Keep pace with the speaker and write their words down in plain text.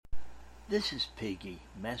This is Piggy,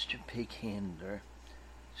 Master Pig Handler,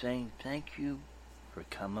 saying thank you for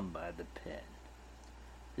coming by the pen.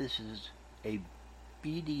 This is a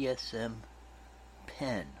BDSM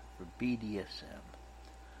pen for BDSM.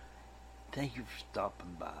 Thank you for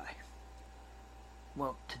stopping by.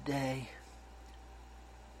 Well, today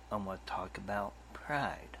I want to talk about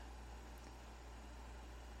pride.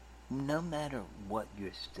 No matter what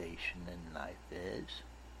your station in life is,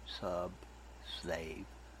 sub, slave,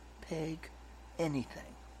 pig,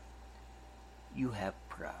 anything, you have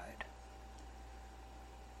pride.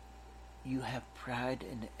 You have pride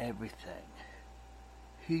in everything.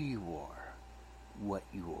 Who you are, what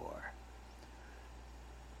you are.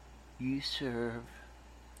 You serve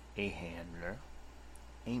a handler,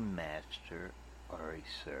 a master, or a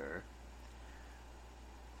sir.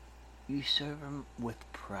 You serve him with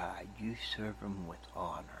pride. You serve him with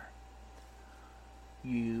honor.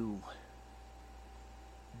 You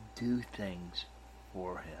do things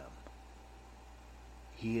for him.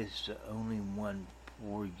 He is the only one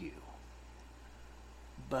for you.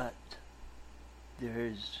 But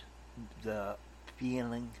there's the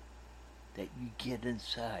feeling that you get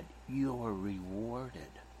inside. You are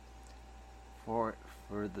rewarded for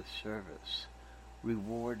the service.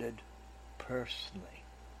 Rewarded personally.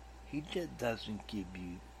 He just doesn't give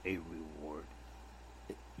you a reward.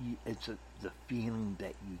 It's the feeling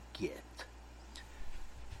that you get.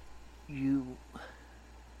 You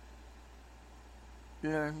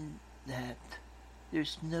learn that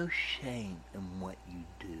there's no shame in what you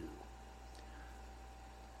do.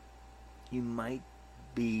 You might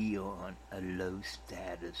be on a low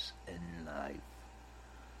status in life.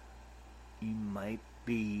 You might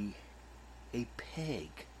be a pig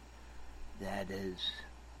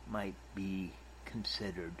might be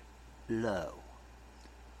considered low.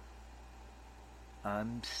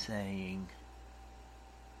 I'm saying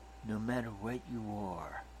no matter what you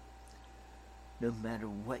are, no matter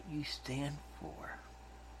what you stand for,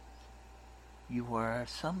 you are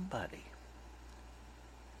somebody.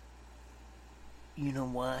 You know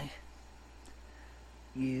why?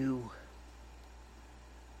 You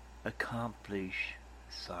accomplish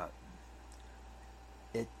something.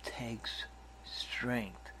 It takes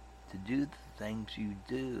strength to do the things you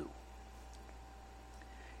do.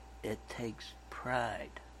 It takes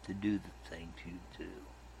pride to do the things you do.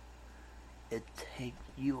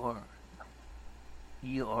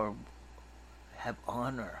 You have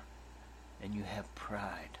honor and you have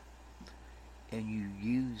pride, and you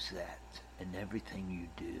use that in everything you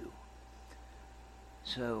do.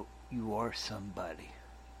 So you are somebody,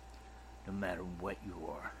 no matter what you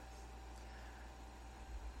are.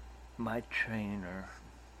 My trainer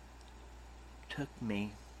took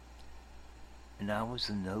me, and I was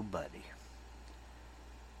a nobody.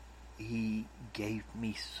 He gave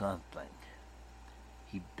me something.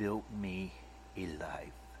 He built me a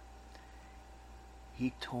life.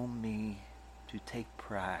 He told me to take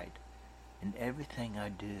pride in everything I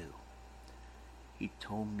do. He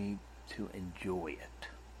told me to enjoy it,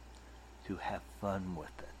 to have fun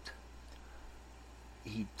with it.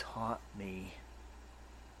 He taught me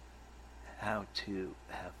how to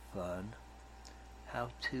have fun, how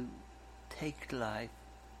to take life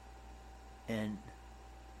and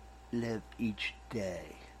live each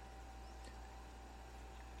day,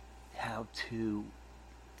 how to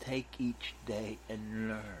take each day and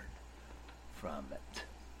learn from it.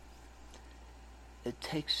 It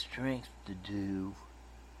takes strength to do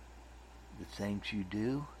the things you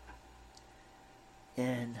do,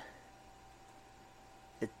 and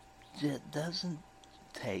it doesn't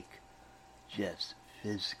take just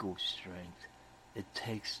physical strength. It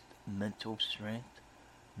takes mental strength,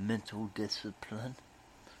 mental discipline,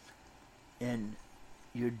 and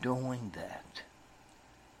you're doing that.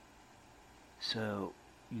 So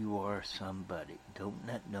you are somebody. Don't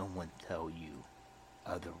let no one tell you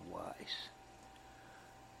otherwise.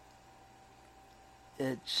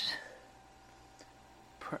 It's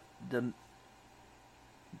the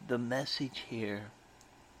message here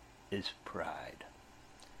is pride.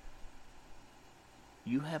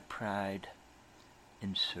 You have pride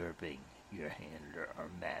in serving your handler or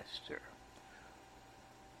master.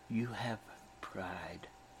 You have pride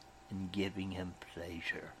in giving him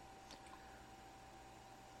pleasure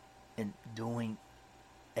and doing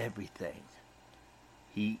everything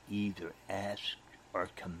he either asks or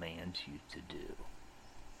commands you to do.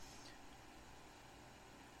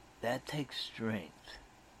 That takes strength.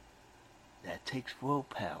 That takes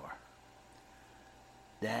willpower.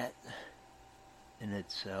 That in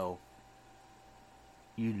itself,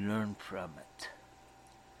 you learn from it.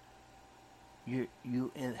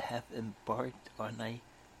 You have embarked on a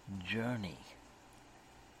journey,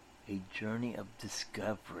 a journey of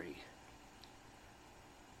discovery,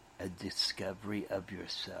 a discovery of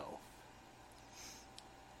yourself.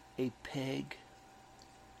 A pig,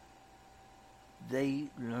 they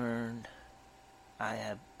learn,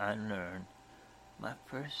 I learned, my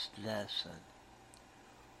first lesson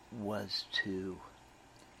was to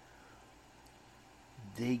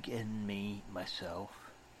dig in myself,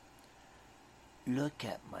 look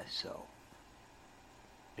at myself,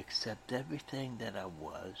 accept everything that I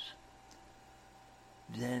was,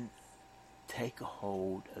 then take a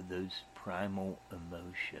hold of those primal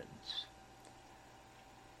emotions: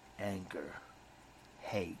 anger,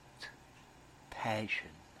 hate,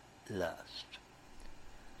 passion, lust.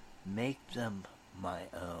 Make them my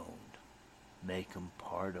own. Make them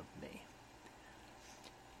part of me.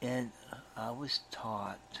 And I was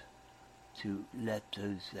taught to let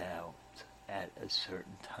those out at a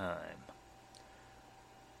certain time,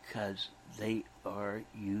 because they are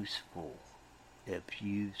useful if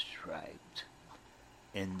used right,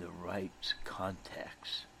 in the right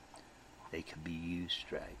context. They can be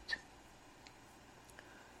used right.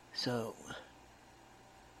 So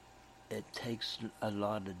it takes a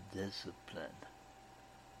lot of discipline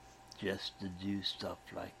just to do stuff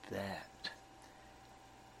like that.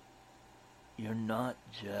 You're not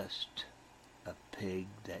just a pig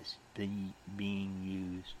that's being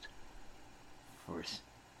used for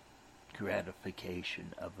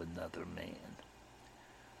gratification of another man.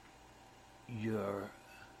 You're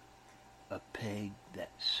a pig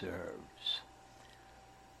that serves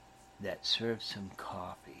him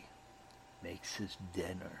coffee, makes his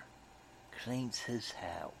dinner, cleans his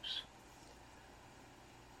house.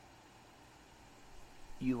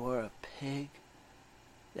 You are a pig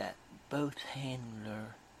that both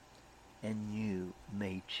handler and you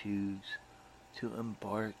may choose to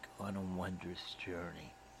embark on a wondrous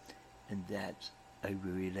journey, and that's a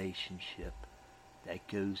relationship that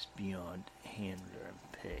goes beyond handler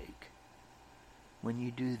and pig. When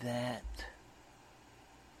you do that,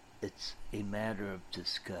 it's a matter of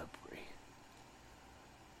discovery.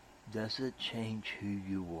 Does it change who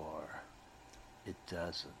you are? It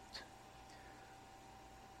doesn't.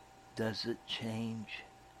 Does it change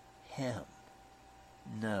him?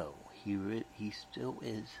 No, he still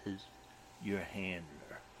is your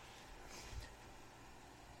handler.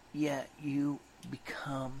 Yet you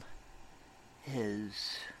become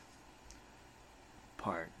his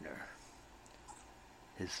partner,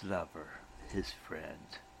 his lover, his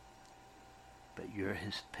friend, but you're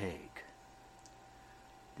his pig.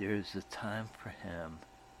 There is a time for him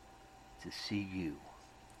to see you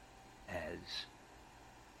as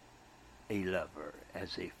a lover,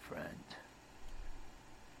 as a friend.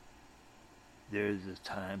 There is a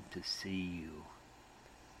time to see you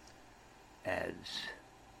as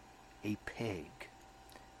a pig,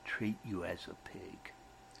 treat you as a pig,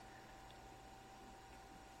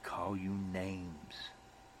 call you names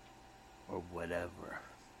or whatever.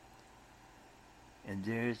 And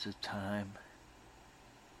there is a time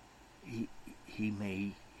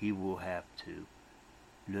he will have to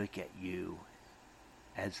look at you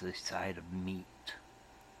as a side of meat.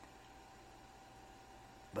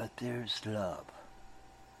 But there's love.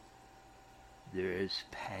 There is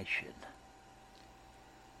passion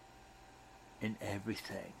in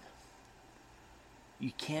everything.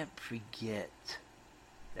 You can't forget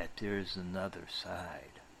that there is another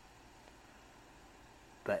side,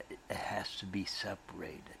 but it has to be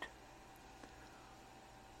separated.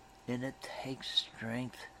 And it takes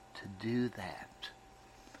strength to do that.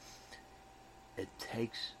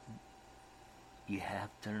 You have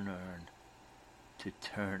to learn to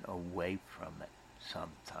turn away from it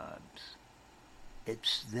sometimes.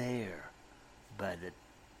 It's there, but it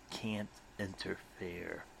can't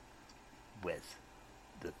interfere with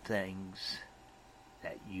the things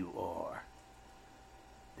that you are.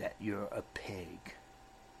 That you're a pig,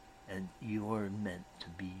 and you are meant to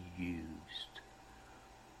be used.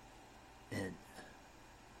 And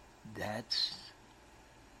that's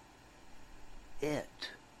it.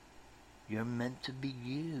 You're meant to be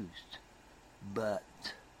used, but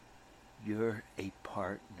you're a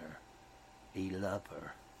partner, a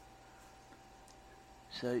lover.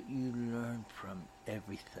 So you learn from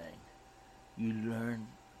everything. You learn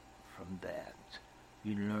from that.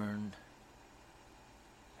 You learn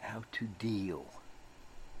how to deal,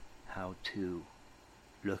 how to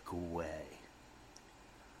look away.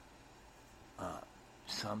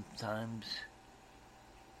 Sometimes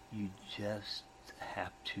you just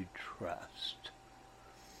have to trust.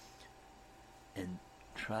 And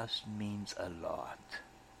trust means a lot.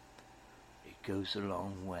 It goes a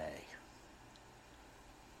long way.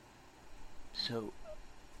 So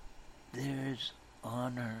there's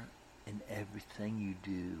honor in everything you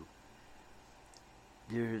do.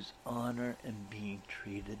 There's honor in being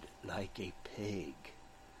treated like a pig.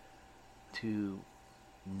 To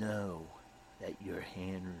know that your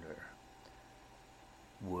handler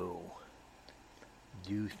will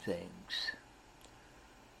do things.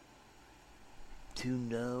 To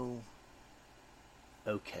know,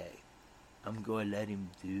 okay, I'm going to let him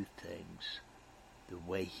do things the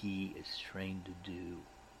way he is trained to do,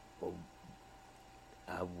 or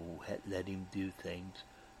I will let him do things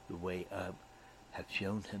the way I have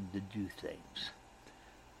shown him to do things.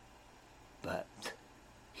 But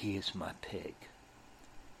he is my pig,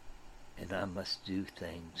 and I must do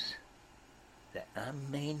things that I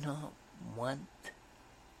may not want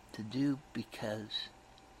to do because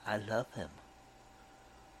I love him.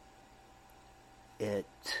 It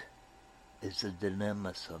is a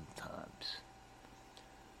dilemma sometimes,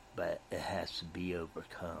 but it has to be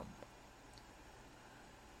overcome.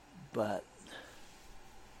 But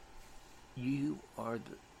you are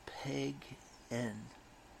the pig, and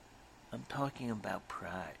I'm talking about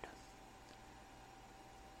pride.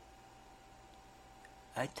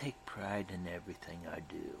 I take pride in everything I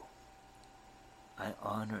do. I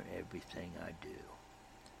honor everything I do.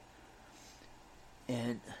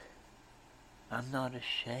 And I'm not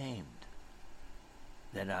ashamed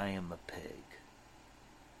that I am a pig.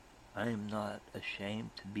 I am not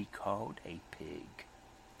ashamed to be called a pig.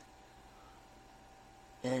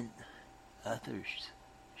 And others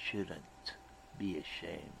shouldn't be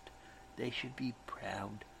ashamed. They should be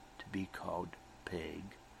proud to be called pig,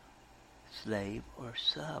 slave, or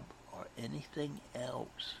sub, or anything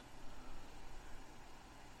else.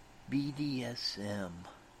 BDSM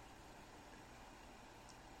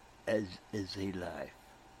is a life.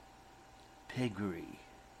 Piggery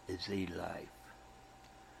is a life.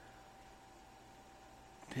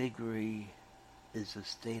 Piggery is a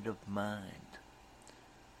state of mind.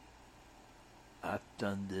 I've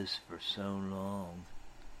done this for so long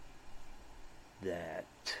that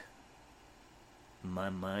my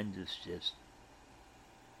mind is just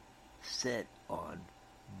set on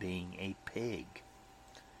being a pig,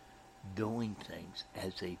 doing things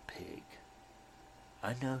as a pig.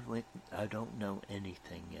 I don't know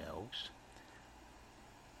anything else.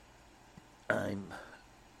 I'm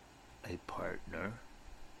a partner,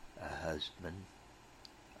 a husband,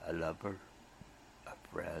 a lover, a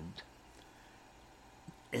friend,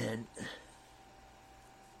 and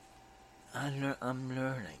I'm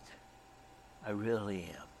learning. I really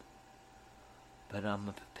am. But I'm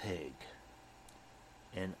a pig,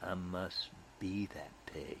 and I must be that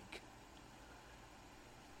pig.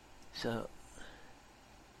 So,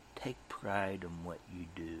 take pride in what you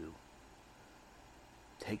do.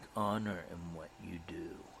 Take honor in what you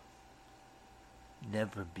do.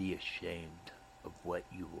 Never be ashamed of what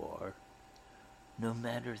you are. No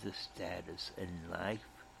matter the status in life,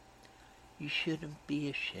 you shouldn't be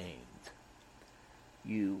ashamed.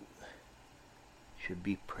 You should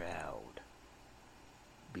be proud,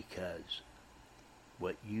 because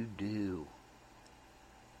what you do,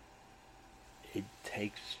 it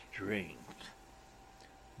takes strength,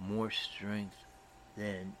 more strength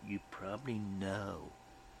than you probably know.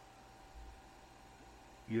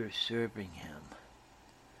 You're serving him.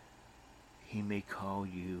 He may call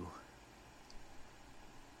you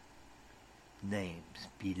names,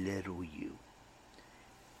 belittle you.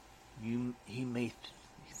 He may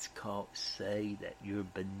say that you're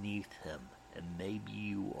beneath him, and maybe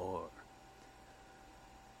you are.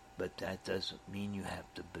 But that doesn't mean you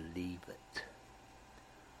have to believe it.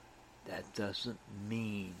 That doesn't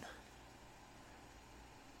mean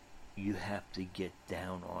you have to get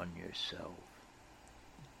down on yourself.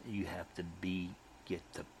 You have to get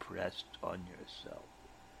depressed on yourself.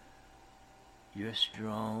 You're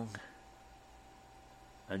strong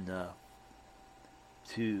enough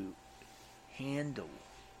to handle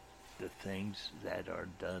the things that are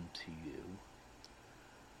done to you.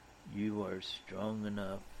 You are strong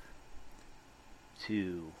enough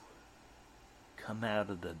to come out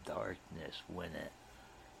of the darkness when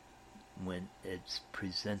it's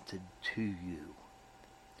presented to you.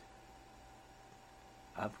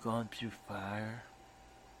 I've gone through fire,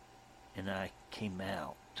 and I came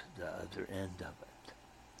out the other end of it.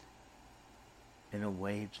 In a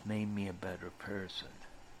way, it's made me a better person.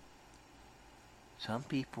 Some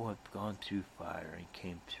people have gone through fire and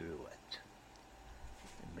came through it.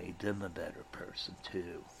 It made them a better person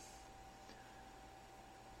too.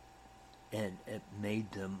 And it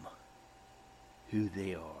made them who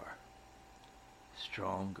they are,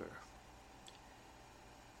 stronger.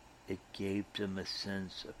 it gave them a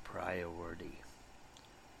sense of priority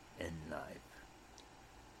in life,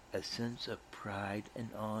 a sense of pride and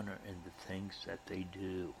honor in the things that they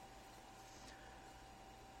do.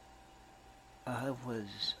 I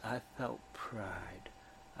felt pride,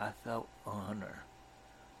 I felt honor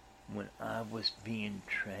when I was being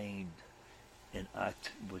trained and I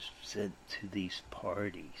was sent to these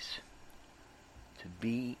parties. To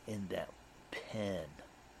be in that pen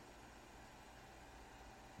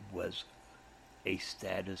was a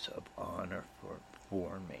status of honor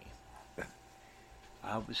for me.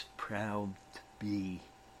 I was proud to be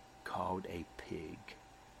called a pig,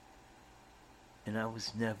 and I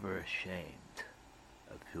was never ashamed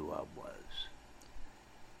of who I was,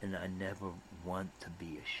 and I never want to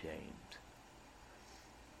be ashamed.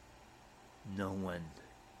 No one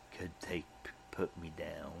could put me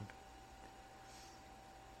down.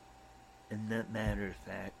 And that matter of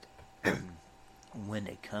fact, when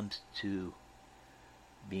it comes to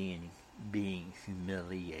being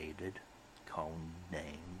humiliated, called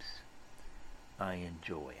names, I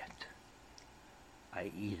enjoy it.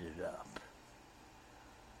 I eat it up.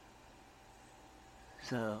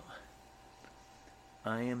 So,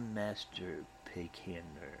 I am Master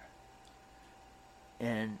Pighandler,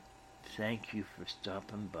 and thank you for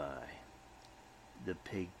stopping by the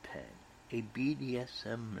Pig Pen, a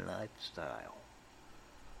BDSM lifestyle.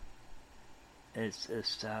 It's a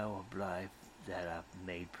style of life that I've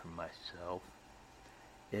made for myself.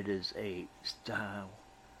 It is a style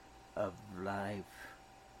of life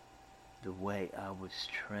the way I was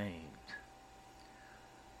trained.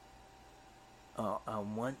 I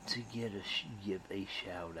want to give a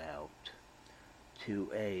shout out to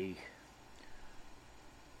a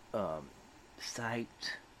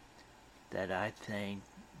site that I think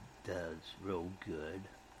does real good,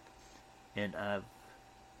 and I've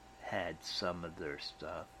had some of their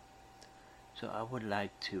stuff, so I would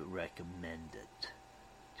like to recommend it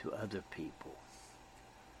to other people.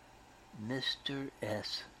 Mr.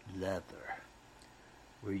 S. Leather,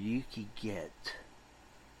 where you could get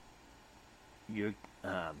your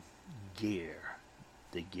gear,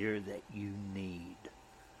 the gear that you need,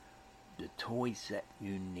 the toys that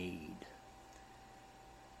you need.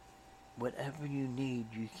 Whatever you need,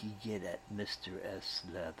 you can get at Mr. S.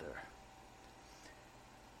 Leather.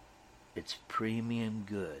 It's premium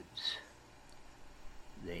goods.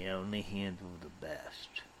 They only handle the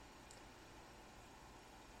best.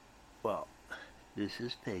 Well, this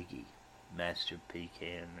is Peggy, Master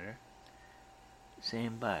Pighandler,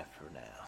 saying bye for now.